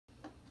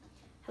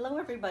Hello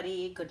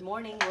everybody, good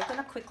morning. We're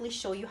gonna quickly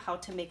show you how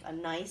to make a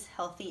nice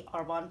healthy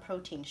Arbonne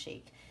protein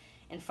shake.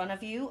 In front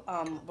of you,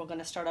 we're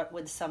gonna start out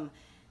with some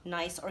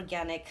nice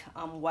organic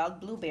wild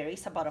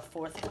blueberries, about a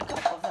fourth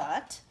cup of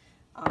that.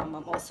 I'm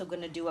also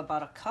gonna do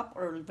about a cup,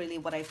 or really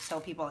what I tell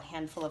people, a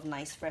handful of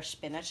nice fresh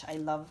spinach. I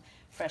love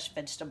fresh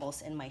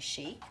vegetables in my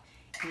shake.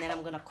 And then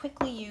I'm gonna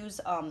quickly use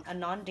a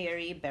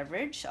non-dairy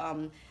beverage.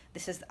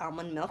 This is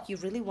almond milk. You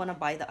really wanna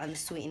buy the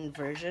unsweetened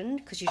version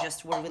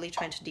because we're really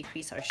trying to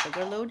decrease our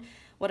sugar load.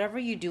 Whatever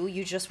you do,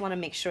 you just wanna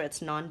make sure it's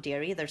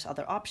non-dairy. There's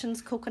other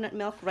options: coconut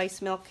milk,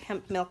 rice milk,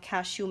 hemp milk,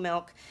 cashew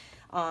milk,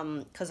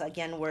 because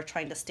again, we're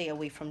trying to stay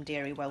away from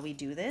dairy while we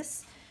do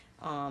this.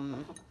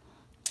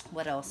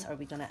 What else are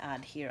we gonna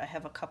add here? I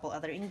have a couple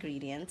other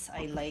ingredients.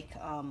 I like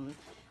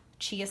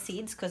chia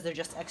seeds because they're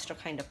just extra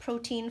kind of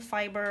protein,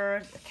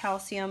 fiber,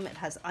 calcium. It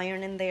has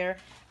iron in there,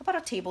 about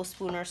a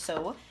tablespoon or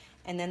so.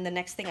 And then the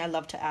next thing I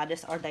love to add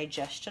is our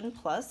Digestion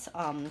Plus.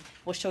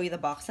 We'll show you the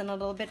box in a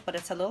little bit, but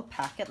it's a little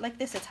packet like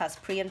this. It has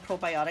pre and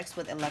probiotics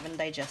with 11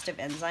 digestive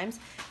enzymes.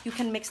 You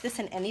can mix this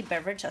in any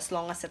beverage as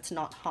long as it's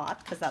not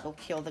hot, because that will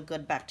kill the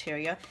good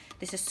bacteria.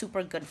 This is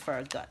super good for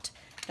our gut.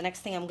 The next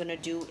thing I'm gonna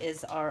do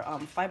is our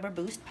fiber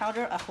boost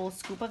powder, a whole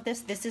scoop of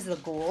this. This is the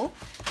goal.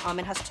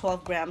 It has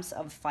 12 grams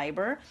of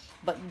fiber,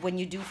 but when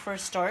you do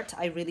first start,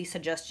 I really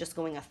suggest just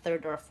going a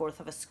third or a fourth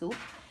of a scoop.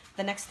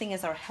 The next thing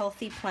is our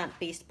healthy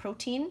plant-based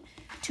protein,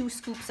 2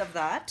 scoops of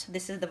that.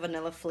 This is the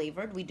vanilla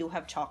flavored. We do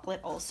have chocolate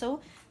also.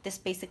 This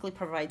basically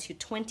provides you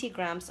 20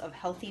 grams of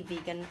healthy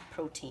vegan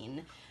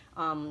protein.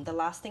 The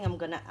last thing I'm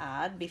gonna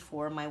add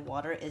before my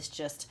water is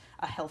just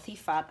a healthy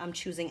fat. I'm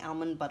choosing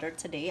almond butter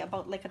today,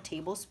 about like a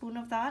tablespoon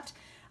of that.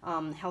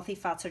 Healthy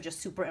fats are just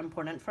super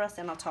important for us,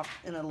 and I'll talk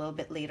in a little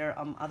bit later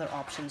other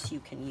options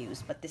you can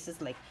use, but this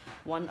is like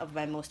one of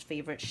my most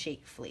favorite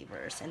shake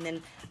flavors. And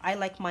then I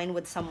like mine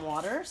with some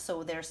water,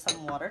 so there's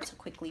some water to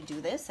quickly do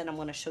this, and I'm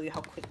going to show you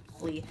how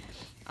quickly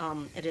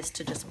it is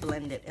to just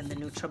blend it in the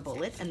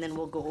NutriBullet, and then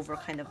we'll go over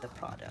kind of the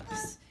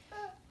products.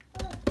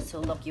 So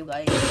look, you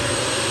guys,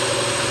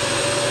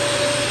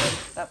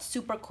 that's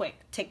super quick.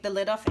 Take the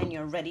lid off and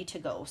you're ready to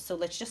go. So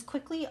let's just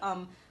quickly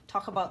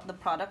talk about the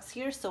products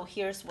here. So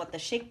here's what the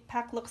shake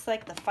pack looks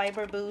like: the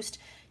Fiber Boost,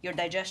 your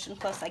Digestion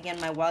Plus,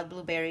 again, my wild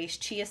blueberries,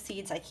 chia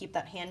seeds, I keep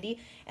that handy.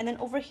 And then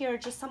over here are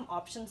just some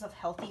options of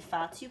healthy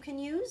fats you can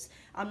use.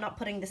 I'm not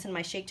putting this in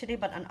my shake today,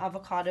 but an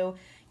avocado,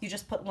 you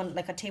just put one,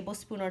 like a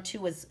tablespoon or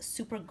 2 is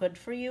super good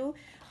for you.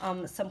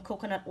 Some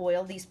coconut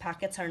oil, these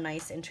packets are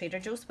nice in Trader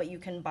Joe's, but you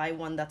can buy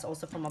one that's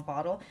also from a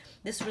bottle.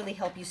 This really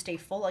helps you stay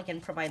full,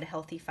 again, provide a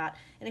healthy fat.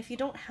 And if you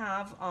don't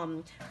have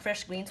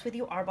fresh greens with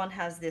you, Arbonne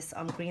has this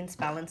greens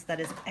balance that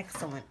is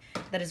excellent.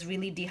 That is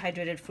really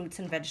dehydrated fruits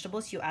and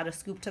vegetables. You add a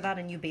scoop to that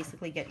and you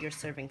basically get your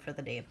serving for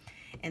the day.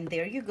 And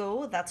there you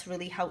go. That's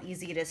really how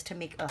easy it is to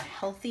make a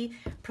healthy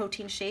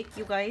protein shake,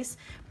 you guys.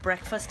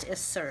 Breakfast is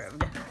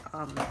served.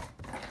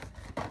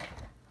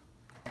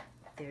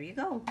 There you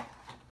go.